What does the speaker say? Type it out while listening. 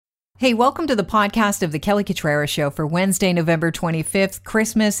Hey, welcome to the podcast of the Kelly Cutrara Show for Wednesday, November 25th.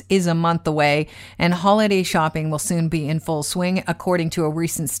 Christmas is a month away, and holiday shopping will soon be in full swing. According to a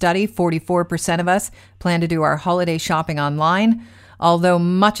recent study, 44% of us plan to do our holiday shopping online. Although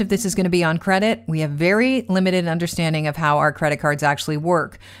much of this is going to be on credit, we have very limited understanding of how our credit cards actually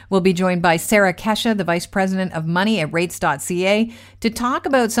work. We'll be joined by Sarah Kesha, the Vice President of Money at Rates.ca, to talk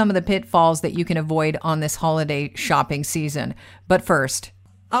about some of the pitfalls that you can avoid on this holiday shopping season. But first...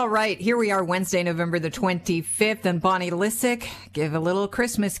 All right, here we are, Wednesday, November the 25th, and Bonnie Lysyk give a little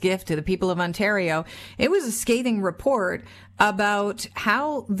Christmas gift to the people of Ontario. It was a scathing report about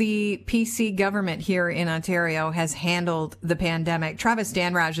how the PC government here in Ontario has handled the pandemic. Travis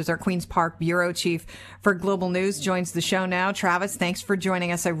Dhanraj is our Queen's Park Bureau Chief for Global News, joins the show now. Travis, thanks for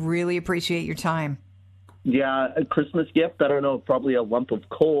joining us. I really appreciate your time. Yeah, a Christmas gift, I don't know, probably a lump of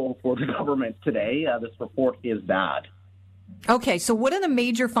coal for the government today. This report is bad. Okay, so what are the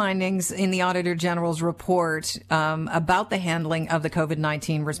major findings in the Auditor General's report about the handling of the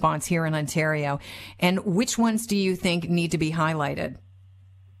COVID-19 response here in Ontario, and which ones do you think need to be highlighted?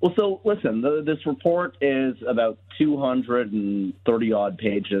 Well, so listen, this report is about 230 odd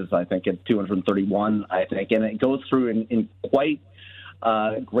pages, I think it's 231, I think, and it goes through in quite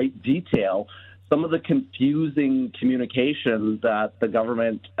great detail some of the confusing communication that the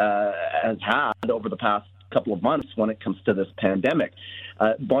government has had over the past couple of months when it comes to this pandemic.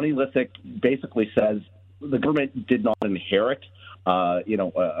 Bonnie Lysyk basically says the government did not inherit,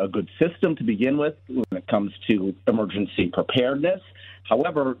 a good system to begin with when it comes to emergency preparedness.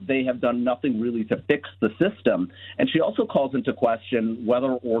 However, they have done nothing really to fix the system. And she also calls into question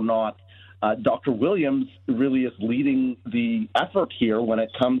whether or not Dr. Williams really is leading the effort here when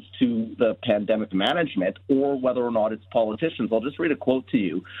it comes to the pandemic management, or whether or not it's politicians. I'll just read a quote to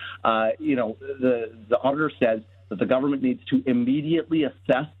you. The auditor says that the government needs to immediately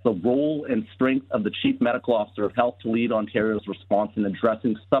assess the role and strength of the Chief Medical Officer of Health to lead Ontario's response in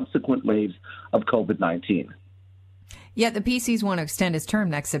addressing subsequent waves of COVID-19. Yet the PCs want to extend his term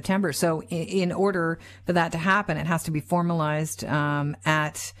next September. So in order for that to happen, it has to be formalized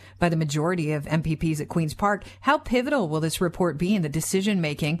by the majority of MPPs at Queen's Park. How pivotal will this report be in the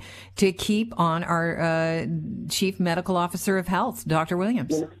decision-making to keep on our Chief Medical Officer of Health, Dr.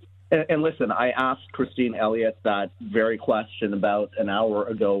 Williams? And listen, I asked Christine Elliott that very question about an hour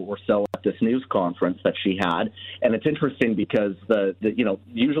ago or so at this news conference that she had. And it's interesting because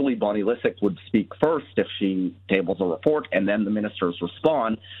usually Bonnie Lysyk would speak first if she tables a report, and then the ministers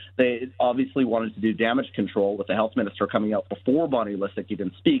respond. They obviously wanted to do damage control with the health minister coming out before Bonnie Lysyk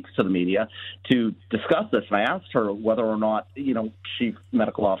even speaks to the media to discuss this. And I asked her whether or not, Chief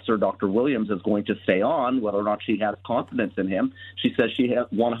Medical Officer Dr. Williams is going to stay on, whether or not she has confidence in him. She says she has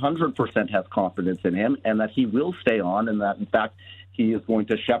 100% has confidence in him and that he will stay on, and that, in fact, he is going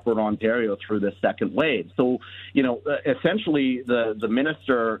to shepherd Ontario through this second wave. So, essentially the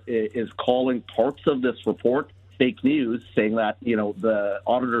minister is calling parts of this report fake news, saying that, the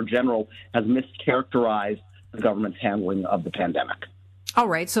Auditor General has mischaracterized the government's handling of the pandemic. All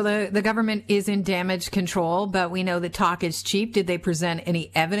right. So the government is in damage control, but we know that talk is cheap. Did they present any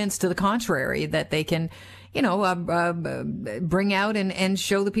evidence to the contrary that they can, bring out and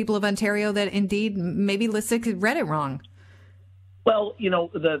show the people of Ontario that indeed maybe Lysyk read it wrong? Well,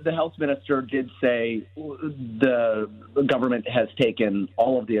 the health minister did say the government has taken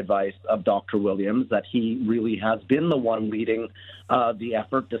all of the advice of Dr. Williams, that he really has been the one leading the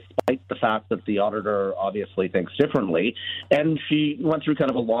effort, despite the fact that the auditor obviously thinks differently. And she went through kind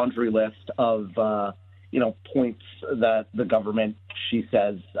of a laundry list of, points that the government, she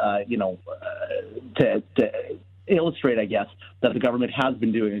says, to illustrate, I guess, that the government has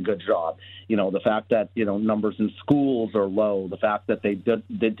been doing a good job. The fact that, numbers in schools are low, the fact that they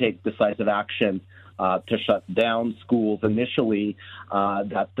did take decisive action to shut down schools initially,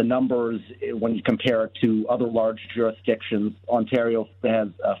 that the numbers, when you compare it to other large jurisdictions, Ontario has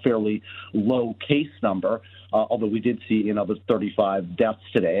a fairly low case number, although we did see, the 35 deaths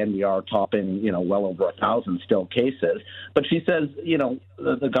today, and we are topping, well over 1,000 still cases. But she says,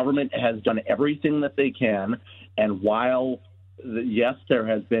 the government has done everything that they can, and while, yes, there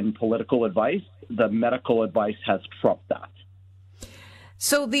has been political advice, the medical advice has trumped that.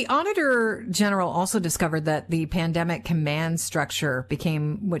 So the Auditor General also discovered that the pandemic command structure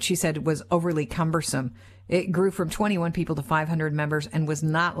became what she said was overly cumbersome. It grew from 21 people to 500 members and was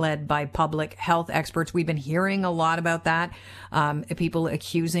not led by public health experts. We've been hearing a lot about that. People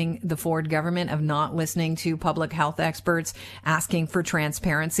accusing the Ford government of not listening to public health experts, asking for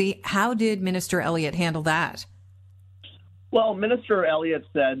transparency. How did Minister Elliott handle that? Well, Minister Elliott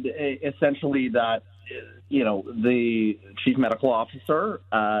said essentially that the chief medical officer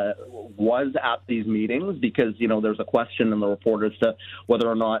was at these meetings because, there's a question in the report as to whether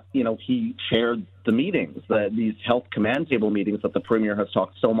or not, he chaired the meetings, these health command table meetings that the premier has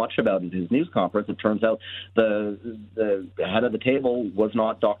talked so much about in his news conference. It turns out the head of the table was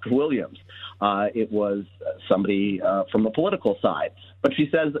not Dr. Williams. It was somebody from the political side. But she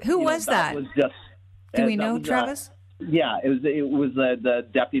says, who was that? Was just, do we know, Travis? Yeah, it was the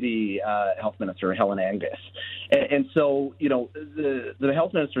deputy health minister, Helen Angus. And so, the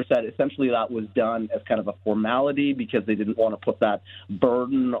health minister said essentially that was done as kind of a formality because they didn't want to put that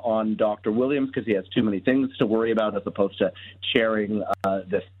burden on Dr. Williams because he has too many things to worry about as opposed to chairing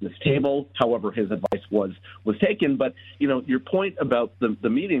this table. However, his advice was taken. But, your point about the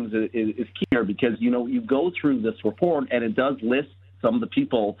meetings is key here because, you go through this report and it does list some of the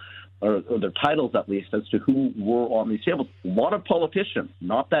people or their titles at least, as to who were on these tables. A lot of politicians,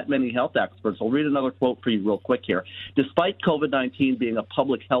 not that many health experts. I'll read another quote for you real quick here. Despite COVID-19 being a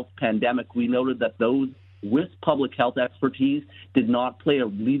public health pandemic, we noted that those with public health expertise did not play a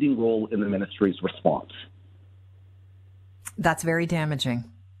leading role in the ministry's response. That's very damaging.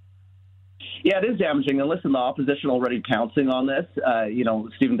 Yeah, it is damaging. And listen, the opposition already pouncing on this.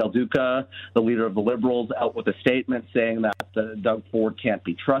 Stephen Del Duca, the leader of the Liberals, out with a statement saying that Doug Ford can't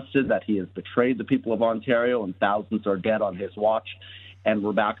be trusted, that he has betrayed the people of Ontario, and thousands are dead on his watch. And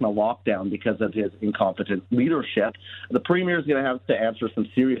we're back in a lockdown because of his incompetent leadership. The premier is going to have to answer some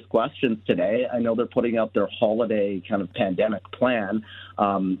serious questions today. I know they're putting out their holiday kind of pandemic plan,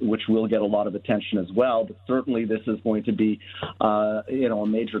 which will get a lot of attention as well. But certainly this is going to be, a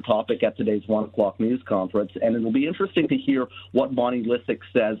major topic at today's 1 o'clock news conference. And it will be interesting to hear what Bonnie Lysyk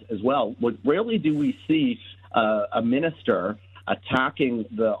says as well. Rarely do we see a minister attacking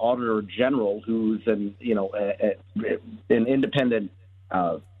the Auditor General, who's an independent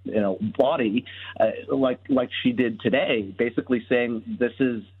body, like she did today, basically saying this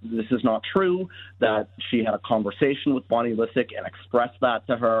is not true, that she had a conversation with Bonnie Lysyk and expressed that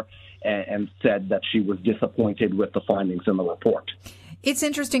to her and said that she was disappointed with the findings in the report. It's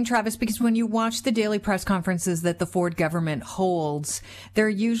interesting, Travis, because when you watch the daily press conferences that the Ford government holds, there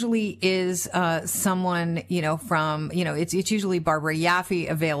usually is someone, it's usually Barbara Yaffe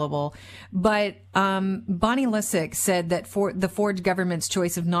available. But Bonnie Lysyk said that the Ford government's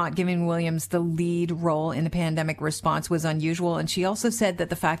choice of not giving Williams the lead role in the pandemic response was unusual. And she also said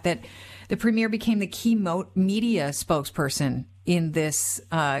that the fact that the premier became the key media spokesperson in this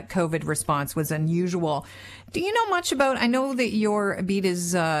COVID response was unusual. Do you know much about, I know that your beat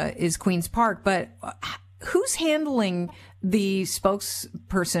is Queen's Park, but who's handling the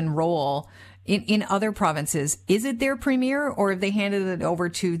spokesperson role in other provinces? Is it their premier, or have they handed it over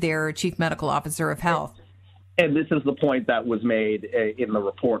to their chief medical officer of health? And this is the point that was made in the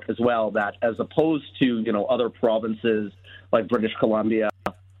report as well, that as opposed to, other provinces like British Columbia,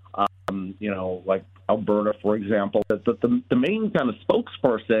 like Alberta, for example, that the main kind of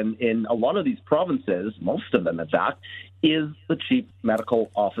spokesperson in a lot of these provinces, most of them in fact, is the chief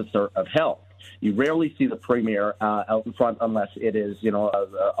medical officer of health. You rarely see the premier out in front unless it is,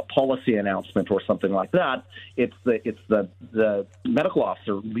 a policy announcement or something like that. It's the medical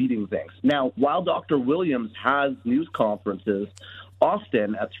officer leading things. Now, while Dr. Williams has news conferences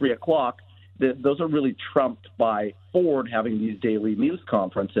often at 3 o'clock, those are really trumped by Ford having these daily news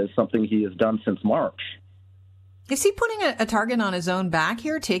conferences, something he has done since March. Is he putting a target on his own back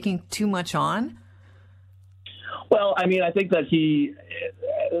here, taking too much on? Well, I mean, I think that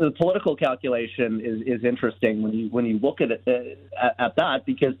the political calculation is interesting when you look at it at that,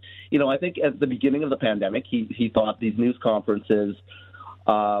 because, I think at the beginning of the pandemic, he thought these news conferences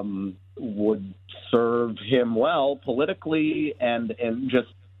would serve him well politically and just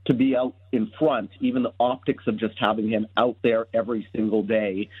to be out in front, even the optics of just having him out there every single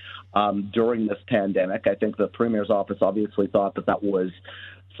day during this pandemic. I think the Premier's office obviously thought that was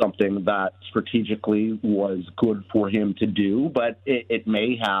something that strategically was good for him to do, but it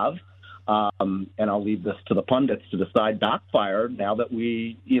may have, and I'll leave this to the pundits to decide, backfired now that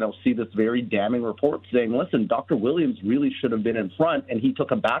we, see this very damning report saying, listen, Dr. Williams really should have been in front, and he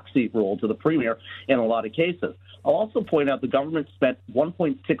took a backseat role to the Premier in a lot of cases. I'll also point out the government spent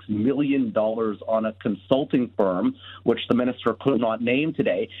 $1.6 million on a consulting firm, which the minister could not name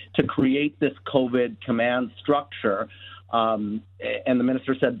today, to create this COVID command structure. And the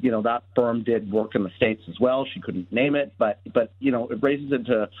minister said, that firm did work in the States as well. She couldn't name it, but it raises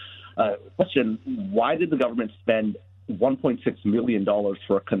into question, why did the government spend $1.6 million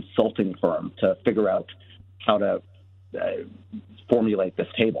for a consulting firm to figure out how to formulate this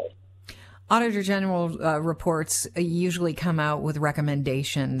table? Auditor General reports usually come out with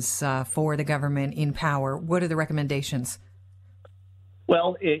recommendations for the government in power. What are the recommendations?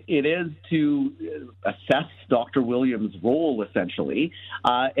 Well, it is to assess Dr. Williams' role, essentially,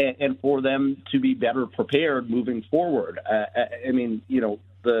 and for them to be better prepared moving forward. One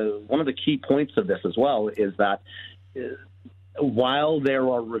of the key points of this as well is that while there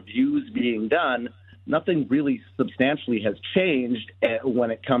are reviews being done, nothing really substantially has changed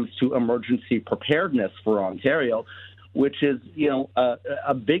when it comes to emergency preparedness for Ontario, which is,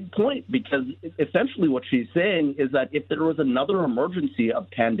 a big point, because essentially what she's saying is that if there was another emergency of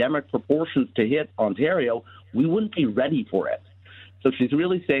pandemic proportions to hit Ontario, we wouldn't be ready for it. So she's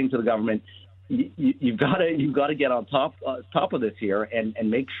really saying to the government, you've got to get on top of this here and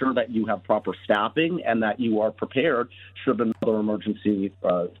make sure that you have proper staffing and that you are prepared should another emergency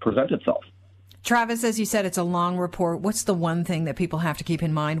present itself. Travis, as you said, it's a long report. What's the one thing that people have to keep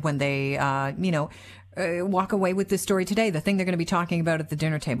in mind when they, walk away with this story today, the thing they're going to be talking about at the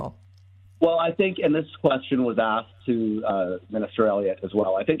dinner table? Well, I think, and this question was asked to Minister Elliott as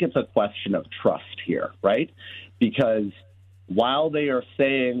well, I think it's a question of trust here, right? Because while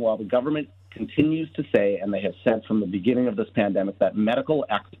the government continues to say, and they have said from the beginning of this pandemic, that medical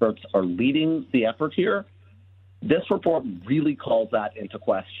experts are leading the effort here, this report really calls that into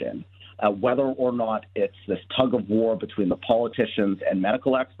question. Whether or not it's this tug of war between the politicians and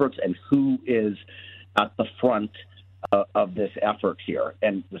medical experts and who is at the front of this effort here.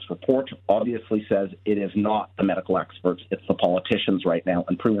 And this report obviously says it is not the medical experts, it's the politicians right now.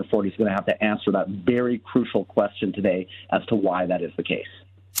 And Premier Forde is going to have to answer that very crucial question today as to why that is the case.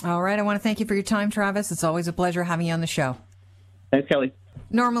 All right. I want to thank you for your time, Travis. It's always a pleasure having you on the show. Thanks, Kelly.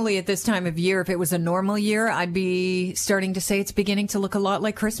 Normally at this time of year, if it was a normal year, I'd be starting to say it's beginning to look a lot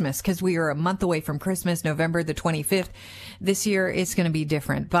like Christmas, because we are a month away from Christmas, November the 25th. This year, it's going to be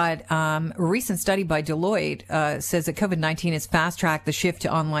different. But a recent study by Deloitte says that COVID-19 has fast-tracked the shift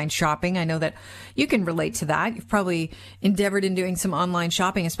to online shopping. I know that you can relate to that. You've probably endeavored in doing some online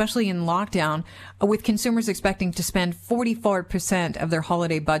shopping, especially in lockdown, with consumers expecting to spend 44% of their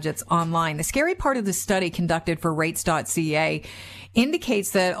holiday budgets online. The scary part of the study conducted for rates.ca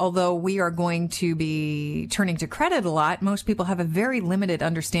indicates that although we are going to be turning to credit a lot, most people have a very limited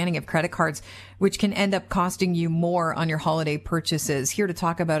understanding of credit cards, which can end up costing you more on your holiday purchases. Here to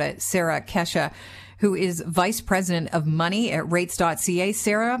talk about it, Sarah Kesha, who is Vice President of Money at rates.ca.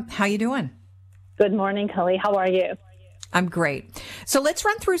 Sarah, how you doing? Good morning, Kelly. How are you? I'm great. So let's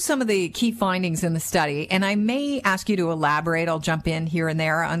run through some of the key findings in the study, and I may ask you to elaborate. I'll jump in here and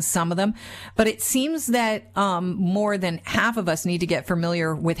there on some of them, but it seems that more than half of us need to get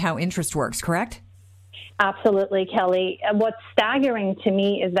familiar with how interest works, correct? Absolutely, Kelly. What's staggering to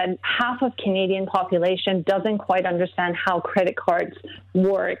me is that half of Canadian population doesn't quite understand how credit cards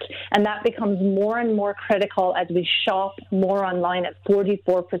work. And that becomes more and more critical as we shop more online at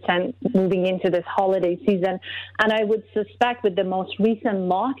 44% moving into this holiday season. And I would suspect with the most recent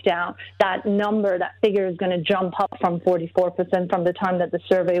lockdown, that figure is going to jump up from 44% from the time that the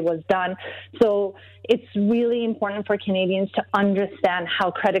survey was done. So it's really important for Canadians to understand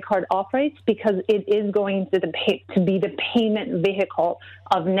how credit card operates, because it is going to be the payment vehicle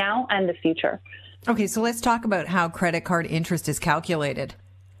of now and the future. Okay, so let's talk about how credit card interest is calculated.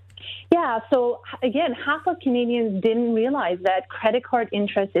 Yeah, so again, half of Canadians didn't realize that credit card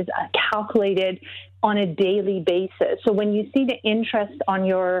interest is calculated on a daily basis. So when you see the interest on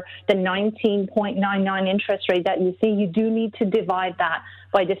the 19.99 interest rate that you see, you do need to divide that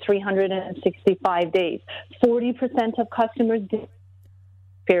by the 365 days. 40% of customers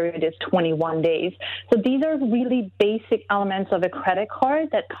period is 21 days. So these are really basic elements of a credit card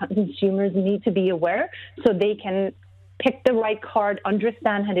that consumers need to be aware so they can pick the right card,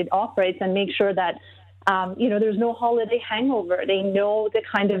 understand how it operates, and make sure that there's no holiday hangover. They know the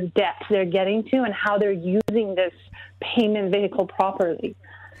kind of depth they're getting to and how they're using this payment vehicle properly.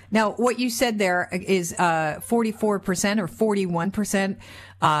 Now, what you said there is 44% or 41%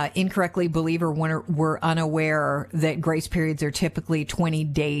 incorrectly believe or were unaware that grace periods are typically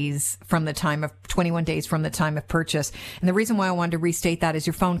 21 days from the time of purchase. And the reason why I wanted to restate that is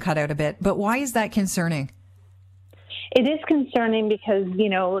your phone cut out a bit. But why is that concerning? It is concerning because,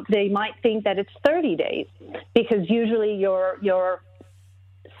 they might think that it's 30 days, because usually your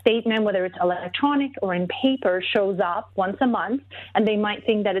statement, whether it's electronic or in paper, shows up once a month, and they might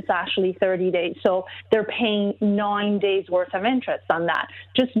think that it's actually 30 days. So they're paying 9 days worth of interest on that.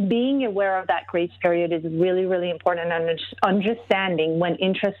 Just being aware of that grace period is really, really important, and understanding when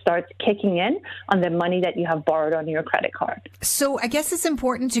interest starts kicking in on the money that you have borrowed on your credit card. So I guess it's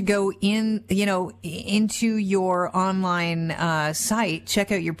important to go into your online site,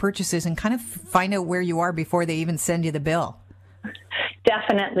 check out your purchases, and kind of find out where you are before they even send you the bill.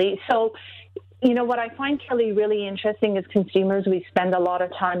 Definitely. So, what I find, Kelly, really interesting is consumers, we spend a lot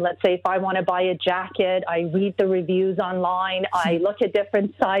of time, let's say if I want to buy a jacket, I read the reviews online, I look at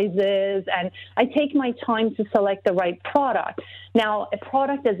different sizes, and I take my time to select the right product. Now, a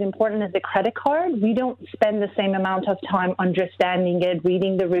product as important as a credit card, we don't spend the same amount of time understanding it,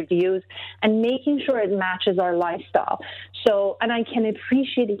 reading the reviews, and making sure it matches our lifestyle. So, and I can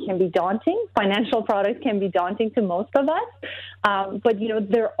appreciate it can be daunting. Financial products can be daunting to most of us. But,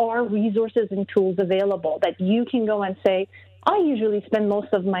 there are resources and tools available that you can go and say, I usually spend most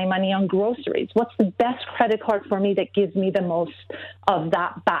of my money on groceries. What's the best credit card for me that gives me the most of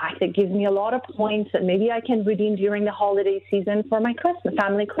that back, that gives me a lot of points that maybe I can redeem during the holiday season for my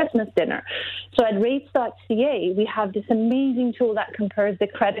family Christmas dinner? So at rates.ca, we have this amazing tool that compares the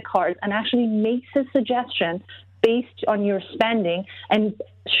credit cards and actually makes a suggestion based on your spending and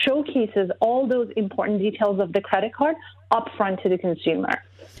showcases all those important details of the credit card upfront to the consumer.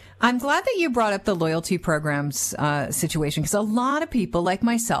 I'm glad that you brought up the loyalty programs situation, because a lot of people, like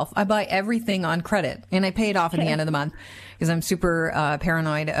myself, I buy everything on credit and I pay it off at the end of the month because I'm super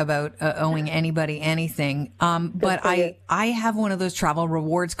paranoid about owing anybody anything. But I have one of those travel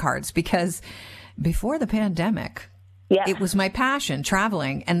rewards cards because before the pandemic, it was my passion,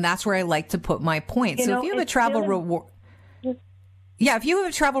 traveling, and that's where I like to put my points. So if you have a travel reward, if you have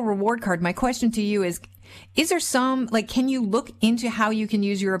a travel reward card, my question to you is there some, can you look into how you can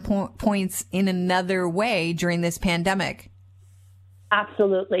use your points in another way during this pandemic?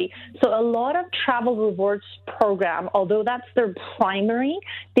 Absolutely. So a lot of travel rewards program, although that's their primary,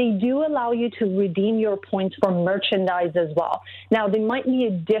 they do allow you to redeem your points for merchandise as well. Now, they might be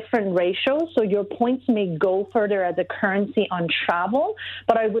a different ratio, so your points may go further as a currency on travel,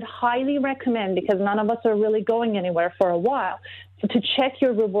 but I would highly recommend, because none of us are really going anywhere for a while, to check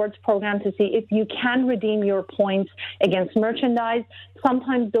your rewards program to see if you can redeem your points against merchandise.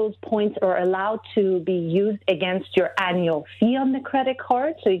 Sometimes those points are allowed to be used against your annual fee on the credit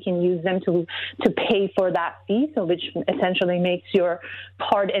card, so you can use them to pay for that fee, so which essentially makes your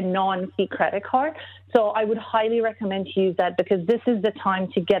card a non-fee credit card. So I would highly recommend to use that, because this is the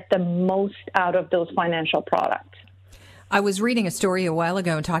time to get the most out of those financial products. I was reading a story a while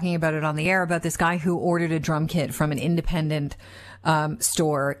ago and talking about it on the air about this guy who ordered a drum kit from an independent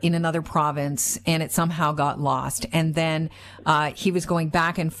store in another province, and it somehow got lost. And then he was going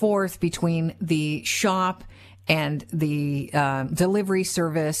back and forth between the shop and the delivery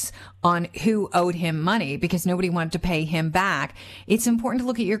service on who owed him money, because nobody wanted to pay him back. It's important to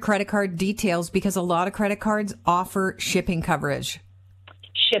look at your credit card details, because a lot of credit cards offer shipping coverage.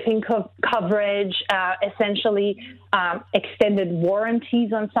 Shipping coverage, essentially extended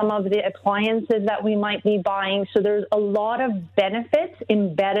warranties on some of the appliances that we might be buying. So there's a lot of benefits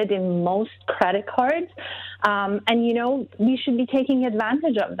embedded in most credit cards. And, we should be taking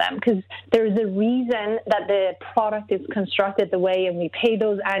advantage of them, because there's a reason that the product is constructed the way, and we pay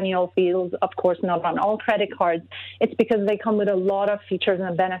those annual fees, of course, not on all credit cards. It's because they come with a lot of features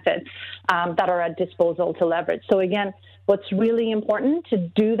and benefits that are at disposal to leverage. So again, what's really important, to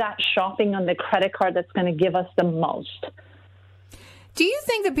do that shopping on the credit card that's going to give us the most. Do you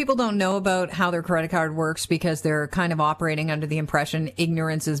think that people don't know about how their credit card works because they're kind of operating under the impression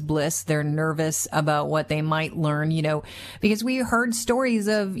ignorance is bliss? They're nervous about what they might learn, because we heard stories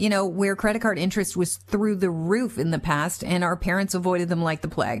of, where credit card interest was through the roof in the past, and our parents avoided them like the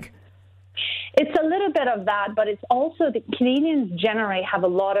plague. It's a little bit of that, but it's also the Canadians generally have a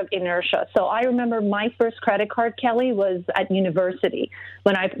lot of inertia. So I remember my first credit card, Kelly, was at university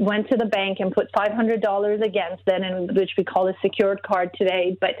when I went to the bank and put $500 against it, and which we call a secured card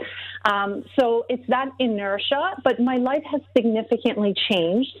today. But so it's that inertia. But my life has significantly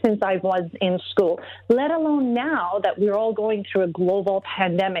changed since I was in school, let alone now that we're all going through a global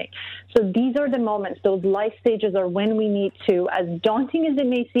pandemic. So these are the moments, those life stages are when we need to, as daunting as it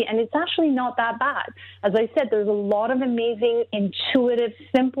may seem, and it's actually not that bad. As I said, there's a lot of amazing, intuitive,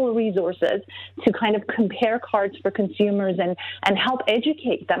 simple resources to kind of compare cards for consumers and help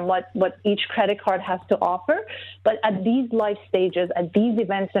educate them what each credit card has to offer. But at these life stages, at these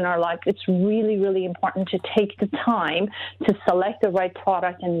events in our life, it's really, really important to take the time to select the right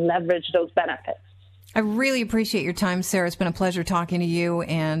product and leverage those benefits. I really appreciate your time, Sarah. It's been a pleasure talking to you,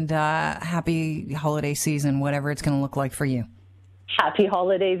 and happy holiday season, whatever it's going to look like for you. Happy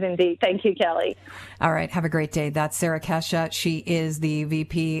holidays indeed. Thank you, Kelly. All right. Have a great day. That's Sarah Kesha. She is the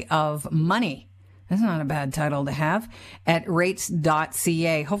VP of Money. That's not a bad title to have at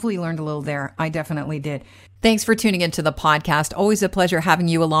rates.ca. Hopefully you learned a little there. I definitely did. Thanks for tuning into the podcast. Always a pleasure having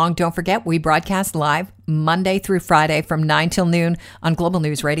you along. Don't forget, we broadcast live Monday through Friday from 9 till noon on Global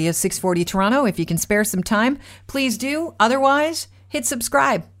News Radio 640 Toronto. If you can spare some time, please do. Otherwise, hit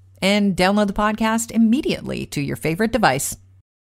subscribe and download the podcast immediately to your favorite device.